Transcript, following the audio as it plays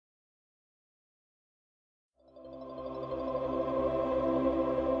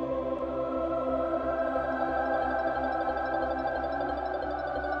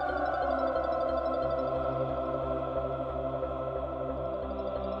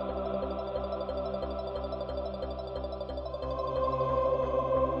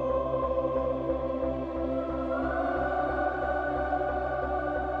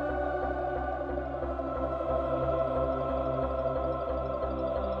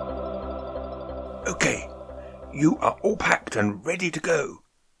Okay, you are all packed and ready to go.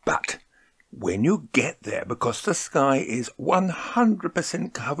 But when you get there, because the sky is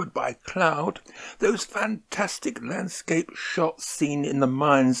 100% covered by cloud, those fantastic landscape shots seen in the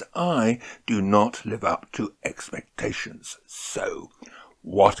mind's eye do not live up to expectations. So,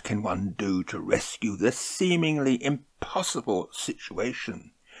 what can one do to rescue this seemingly impossible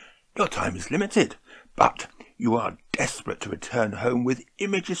situation? Your time is limited, but you are desperate to return home with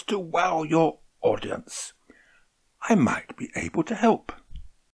images to wow your audience. I might be able to help.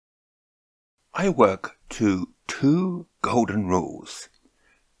 I work to 2 golden rules.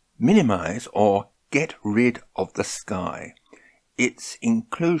 Minimize or get rid of the sky. Its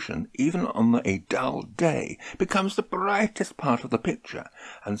inclusion, even on a dull day, becomes the brightest part of the picture,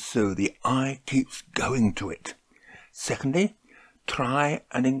 and so the eye keeps going to it. Secondly, try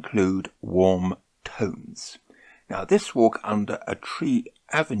and include warm tones. Now, this walk under a tree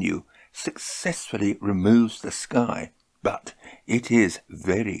avenue successfully removes the sky, but it is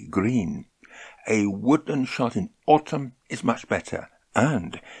very green. A woodland shot in autumn is much better,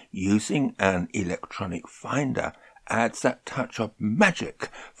 and using an electronic finder adds that touch of magic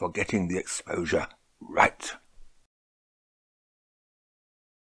for getting the exposure right.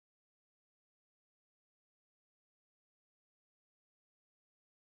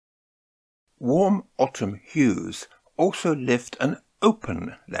 Warm autumn hues also lift an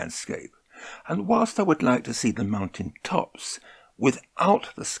open landscape, and whilst I would like to see the mountain tops, without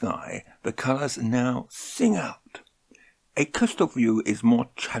the sky, the colours now sing out. A coastal view is more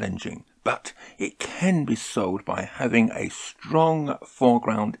challenging, but it can be solved by having a strong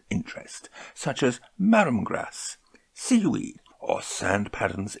foreground interest, such as marram grass, seaweed, or sand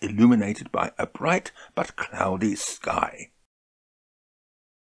patterns illuminated by a bright but cloudy sky.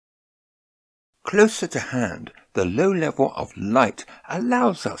 Closer to hand, the low level of light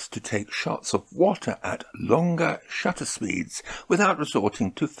allows us to take shots of water at longer shutter speeds without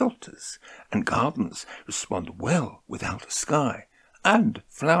resorting to filters, and gardens respond well without a sky, and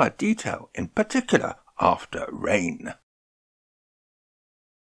flower detail in particular after rain.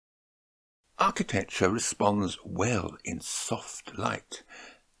 Architecture responds well in soft light,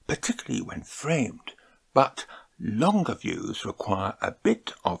 particularly when framed, but longer views require a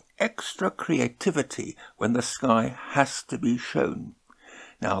bit of extra creativity when the sky has to be shown.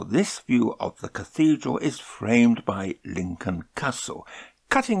 Now, this view of the cathedral is framed by Lincoln Castle,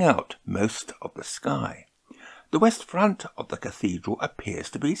 cutting out most of the sky. The west front of the cathedral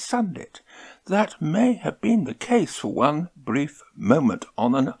appears to be sunlit. That may have been the case for one brief moment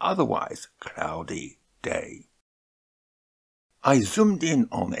on an otherwise cloudy day. I zoomed in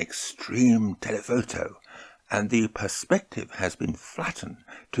on extreme telephoto, and the perspective has been flattened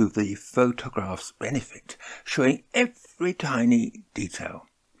to the photograph's benefit, showing every tiny detail.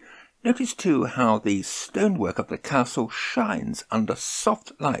 Notice too how the stonework of the castle shines under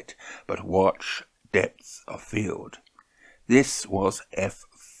soft light, but watch depth of field. This was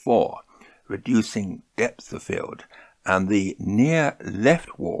f4, reducing depth of field, and the near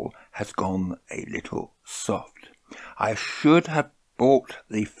left wall has gone a little soft. I should have brought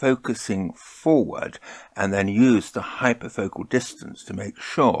the focusing forward and then used the hyperfocal distance to make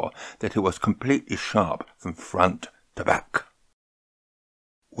sure that it was completely sharp from front to back.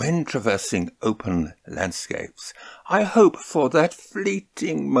 When traversing open landscapes, I hope for that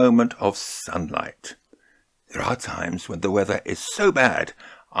fleeting moment of sunlight. There are times when the weather is so bad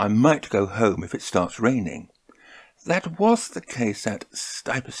I might go home if it starts raining. That was the case at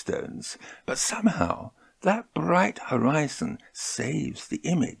Stiperstones, but somehow that bright horizon saves the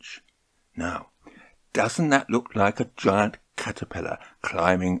image. Now, doesn't that look like a giant caterpillar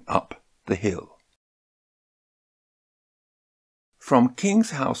climbing up the hill? From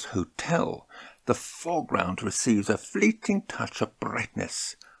King's House Hotel, the foreground receives a fleeting touch of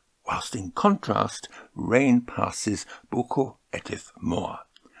brightness, whilst in contrast, rain passes Bucco Etif Moor.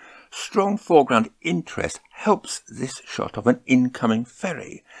 Strong foreground interest helps this shot of an incoming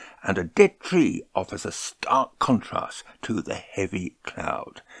ferry, and a dead tree offers a stark contrast to the heavy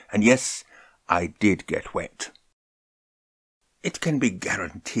cloud. And yes, I did get wet. It can be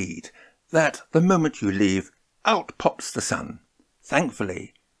guaranteed that the moment you leave, out pops the sun.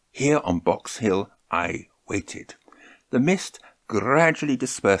 Thankfully, here on Box Hill, I waited. The mist gradually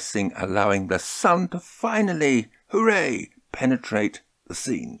dispersing, allowing the sun to finally, hooray, penetrate the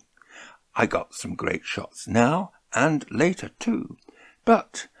scene. I got some great shots now and later too,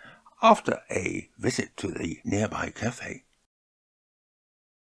 but after a visit to the nearby cafe,